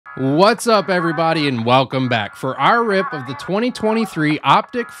What's up, everybody, and welcome back for our rip of the 2023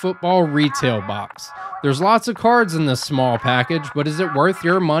 Optic Football Retail Box. There's lots of cards in this small package, but is it worth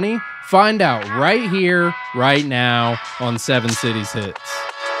your money? Find out right here, right now on 7 Cities Hits.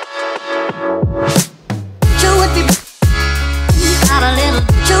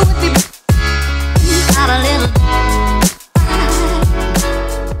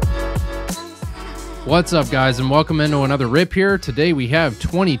 What's up, guys, and welcome into another rip here. Today we have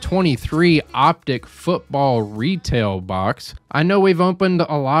 2023 Optic Football Retail Box. I know we've opened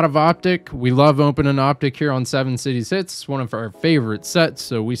a lot of Optic. We love opening Optic here on 7 Cities Hits. It's one of our favorite sets,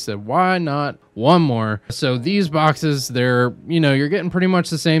 so we said, why not one more? So these boxes, they're, you're getting pretty much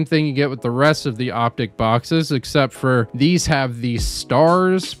the same thing you get with the rest of the Optic boxes, except for these have the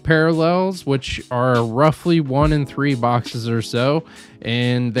stars parallels, which are roughly 1 in 3 boxes or so.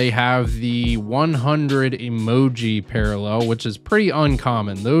 And they have the 100 emoji parallel, which is pretty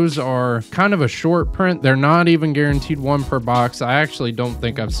uncommon. Those are kind of a short print. They're not even guaranteed 1 per box. I actually don't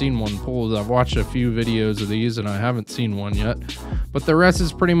think I've seen one pulled. I've watched a few videos of these and I haven't seen one yet. But the rest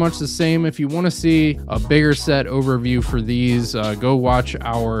is pretty much the same. If you want to see a bigger set overview for these, go watch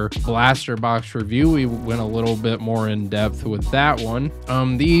our blaster box review. We went a little bit more in depth with that one.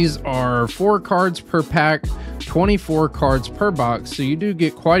 These are 4 cards per pack, 24 cards per box, so you do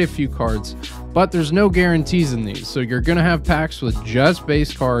get quite a few cards, but there's no guarantees in these. So you're gonna have packs with just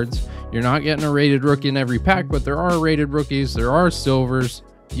base cards. You're not getting a rated rookie in every pack, but there are rated rookies, there are silvers.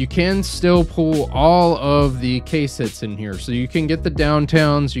 You can still pull all of the case hits in here, so you can get the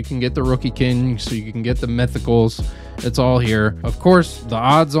downtowns, you can get the rookie kings, so you can get the mythicals. It's all here. Of course, the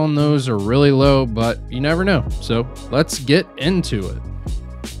odds on those are really low, but you never know. So let's get into it.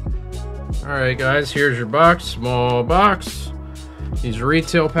 All right, guys, here's your box, small box. These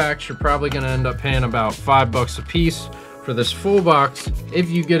retail packs, you're probably gonna end up paying about $5 a piece. For this full box, if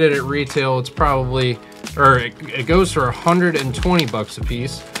you get it at retail, it's probably, or it goes for 120 bucks a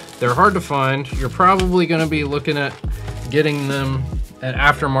piece. They're hard to find. You're probably gonna be looking at getting them at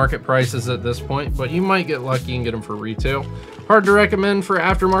aftermarket prices at this point, but you might get lucky and get them for retail. Hard to recommend for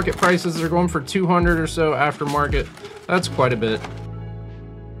aftermarket prices. They're going for 200 or so aftermarket. That's quite a bit.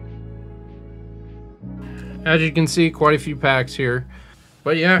 As you can see, quite a few packs here.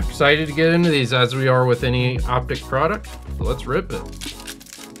 But yeah, excited to get into these as we are with any Optic product. So let's rip it.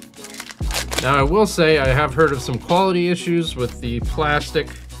 Now I will say I have heard of some quality issues with the plastic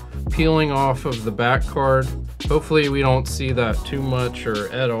peeling off of the back card. Hopefully we don't see that too much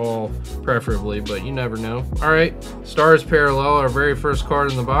or at all, preferably, but you never know. All right, Stars Parallel, our very first card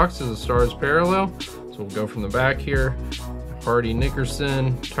in the box is a Stars Parallel. So we'll go from the back here. Hardy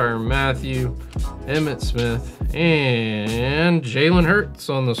Nickerson, Tyrann Mathieu, Emmitt Smith, and Jalen Hurts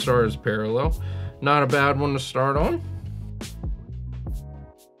on the Stars Parallel. Not a bad one to start on.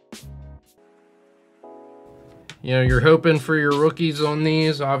 You're hoping for your rookies on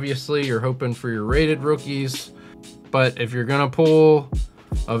these. Obviously, you're hoping for your rated rookies. But if you're gonna pull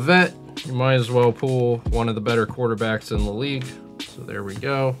a vet, you might as well pull one of the better quarterbacks in the league. So there we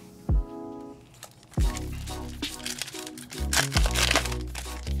go.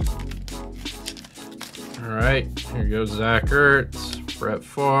 All right, here goes Zach Ertz, Brett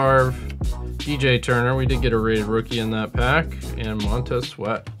Favre, DJ Turner. We did get a rated rookie in that pack, and Montez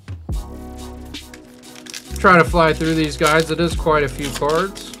Sweat. Try to fly through these guys. It is quite a few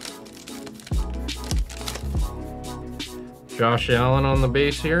cards. Josh Allen on the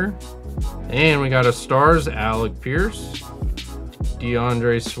base here, and we got a Stars Alec Pierce,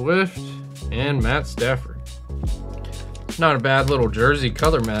 DeAndre Swift, and Matt Stafford. Not a bad little jersey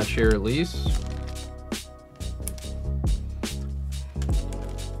color match here, at least.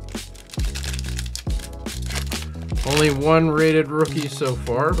 Only 1 rated rookie so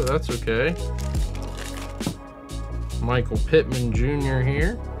far, but that's okay. Michael Pittman Jr.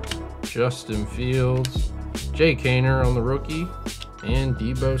 here. Justin Fields. Jay Kaner on the rookie. And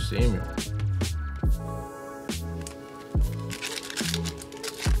Deebo Samuel.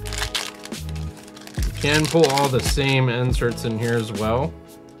 You can pull all the same inserts in here as well.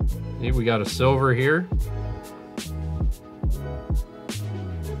 See, we got a silver here.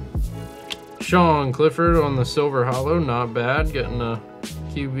 Sean Clifford on the silver hollow, not bad. Getting a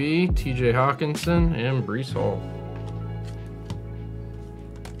QB, TJ Hawkinson, and Breece Hall.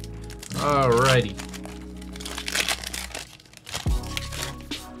 Alrighty.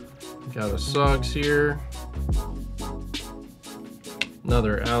 Got a Suggs here.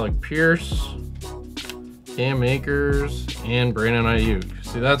 Another Alec Pierce, Cam Akers, and Brandon Ayuk.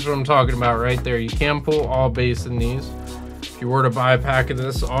 See, that's what I'm talking about right there. You can pull all base in these. If you were to buy a pack of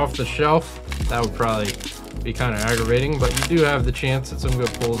this off the shelf, that would probably be kind of aggravating, but you do have the chance at some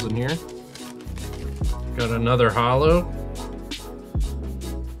good pulls in here. Got another holo,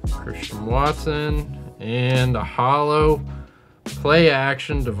 Christian Watson, and a holo play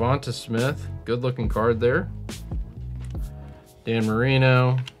action Devonta Smith. Good looking card there. Dan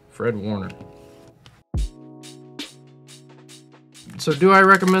Marino, Fred Warner. So do I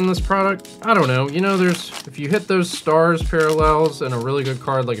recommend this product? I don't know. You know, if you hit those stars parallels and a really good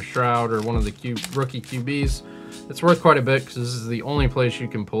card like a Shroud or one of the rookie QBs, it's worth quite a bit because this is the only place you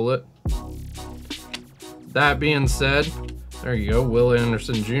can pull it. That being said, there you go, Will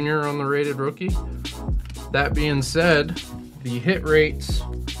Anderson Jr. on the rated rookie. That being said, the hit rates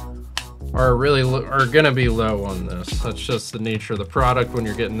are gonna be low on this. That's just the nature of the product when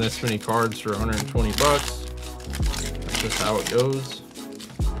you're getting this many cards for 120 bucks. That's just how it goes.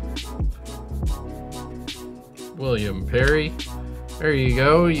 William Perry. There you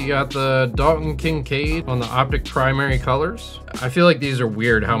go. You got the Dalton Kincaid on the Optic primary colors. I feel like these are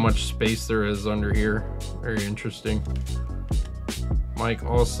weird how much space there is under here. Very interesting. Mike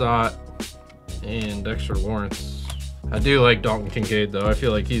Allstott and Dexter Lawrence. I do like Dalton Kincaid though. I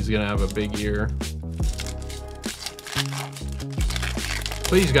feel like he's gonna have a big year.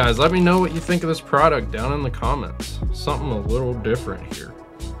 Please guys, let me know what you think of this product down in the comments. Something a little different here.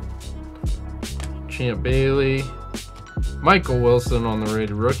 Champ Bailey, Michael Wilson on the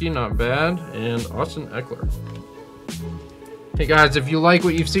rated rookie, not bad, and Austin Eckler. Hey guys, if you like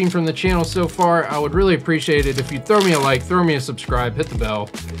what you've seen from the channel so far, I would really appreciate it if you'd throw me a like, throw me a subscribe, hit the bell.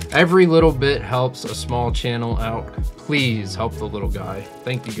 Every little bit helps a small channel out. Please help the little guy.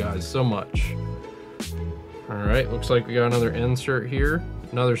 Thank you guys so much. All right, looks like we got another insert here.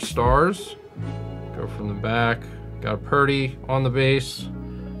 Another stars. Go from the back. Got Purdy on the base.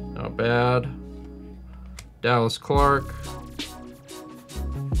 Not bad. Dallas Clark.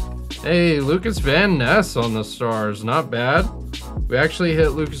 Hey, Lucas Van Ness on the stars. Not bad. We actually hit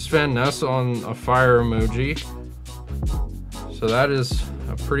Lucas Van Ness on a fire emoji. So that is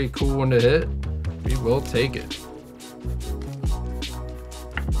a pretty cool one to hit. We will take it.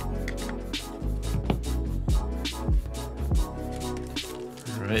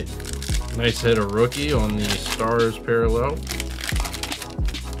 All right. Nice hit of rookie on the stars parallel.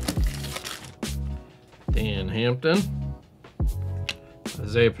 Dan Hampton.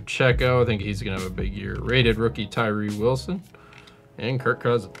 Isaiah Pacheco, I think he's gonna have a big year. Rated rookie Tyree Wilson. And Kirk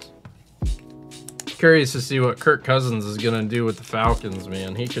Cousins. Curious to see what Kirk Cousins is gonna do with the Falcons,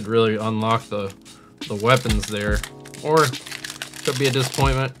 man. He could really unlock the weapons there. Or could be a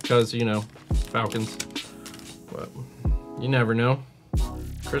disappointment because, you know, Falcons. But you never know.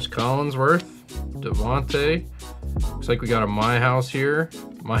 Chris Collinsworth, Devontae. Looks like we got a My House here.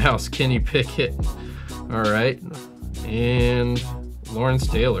 My House Kenny Pickett. All right. And Lawrence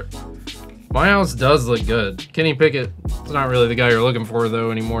Taylor. My House does look good. Kenny Pickett is not really the guy you're looking for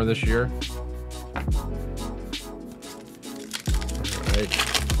though anymore this year. Alright.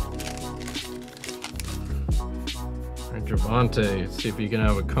 Javonte, see if he can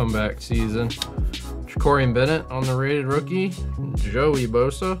have a comeback season. Ja'Cory Bennett on the rated rookie. Joey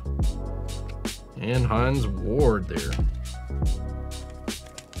Bosa. And Hines Ward there.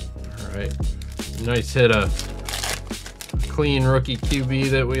 Alright. Nice hit of clean rookie QB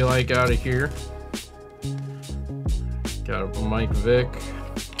that we like out of here. Got a Mike Vick,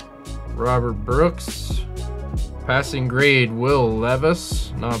 Robert Brooks, passing grade Will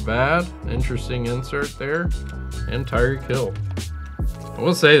Levis, not bad, interesting insert there, and Tyreek Hill. I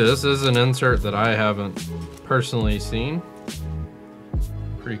will say this is an insert that I haven't personally seen.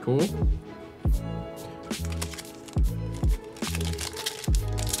 Pretty cool.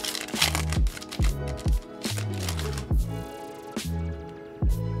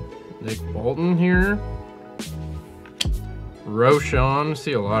 Nick Bolton here. Roshan,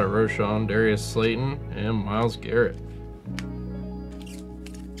 see a lot of Roshan, Darius Slayton, and Myles Garrett.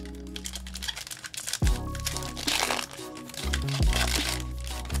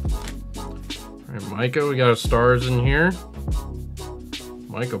 All right, Micah, we got stars in here.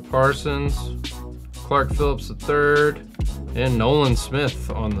 Micah Parsons, Clark Phillips III, and Nolan Smith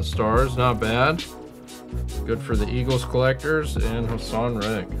on the stars, not bad. Good for the Eagles collectors, and Hassan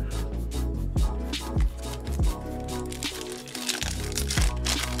Reddick.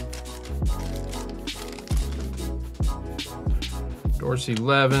 Dorsey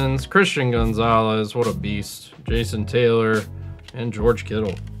Levens, Christian Gonzalez, what a beast. Jason Taylor, and George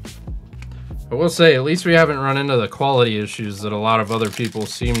Kittle. I will say, at least we haven't run into the quality issues that a lot of other people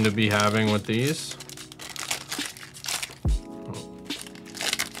seem to be having with these.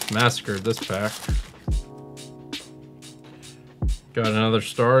 Massacred this pack. Got another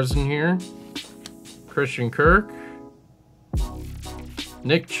stars in here. Christian Kirk,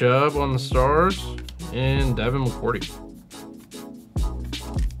 Nick Chubb on the Stars, and Devin McCourty.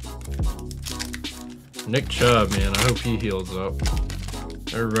 Nick Chubb, man, I hope he heals up.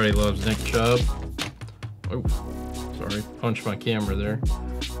 Everybody loves Nick Chubb. Oh, sorry, punched my camera there.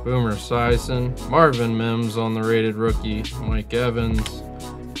 Boomer Esiason, Marvin Mims on the rated rookie, Mike Evans,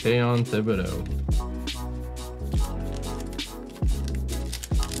 Keon Thibodeau.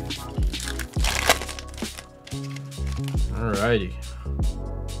 Alrighty,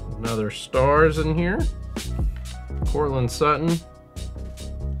 another Stars in here. Cortland Sutton,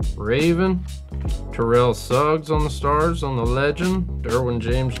 Raven, Terrell Suggs on the Stars, on the Legend, Derwin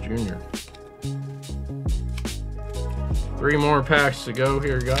James Jr. 3 more packs to go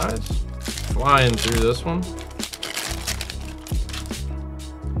here, guys. Flying through this one.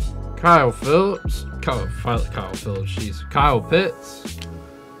 Kyle Phillips, jeez. Kyle Pitts,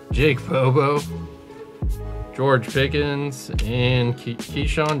 Jake Bobo, George Pickens, and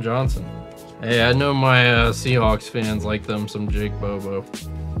Keyshawn Johnson. Hey, I know my Seahawks fans like them some Jake Bobo.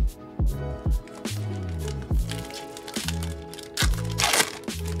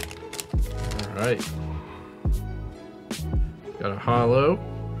 All right. Got a holo.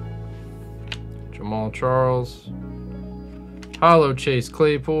 Jamal Charles. Holo Chase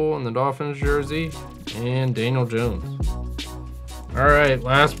Claypool in the Dolphins jersey. And Daniel Jones. All right,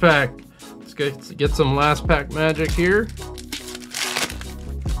 last pack. Let's get some last pack magic here.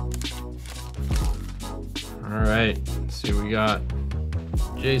 All right, let's see what we got.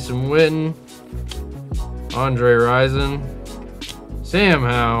 Jason Witten, Andre Rison, Sam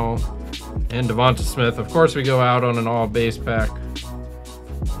Howell, and Devonta Smith. Of course, we go out on an all base pack.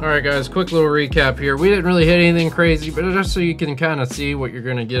 All right, guys, quick little recap here. We didn't really hit anything crazy, but just so you can kind of see what you're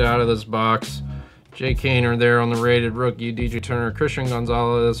going to get out of this box. Jake Haener there on the rated rookie, DJ Turner, Christian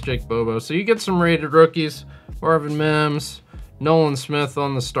Gonzalez, Jake Bobo. So you get some rated rookies. Marvin Mims, Nolan Smith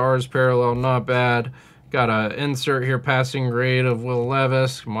on the Stars parallel, not bad. Got an insert here, passing grade of Will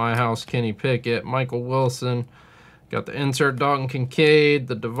Levis, My House, Kenny Pickett, Michael Wilson. Got the insert, Dalton Kincaid,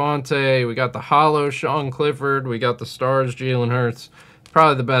 the Devontae. We got the holo, Sean Clifford. We got the Stars, Jalen Hurts.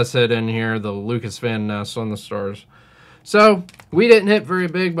 Probably the best hit in here, the Lucas Van Ness on the Stars. So, we didn't hit very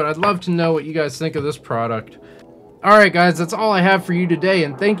big, but I'd love to know what you guys think of this product. Alright guys, that's all I have for you today,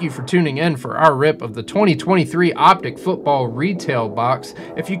 and thank you for tuning in for our rip of the 2023 Optic Football Retail Box.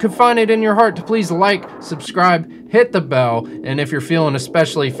 If you could find it in your heart to please like, subscribe, hit the bell, and if you're feeling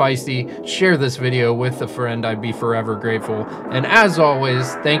especially feisty, share this video with a friend. I'd be forever grateful. And as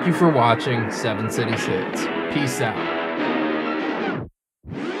always, thank you for watching 7 Cities Hits. Peace out.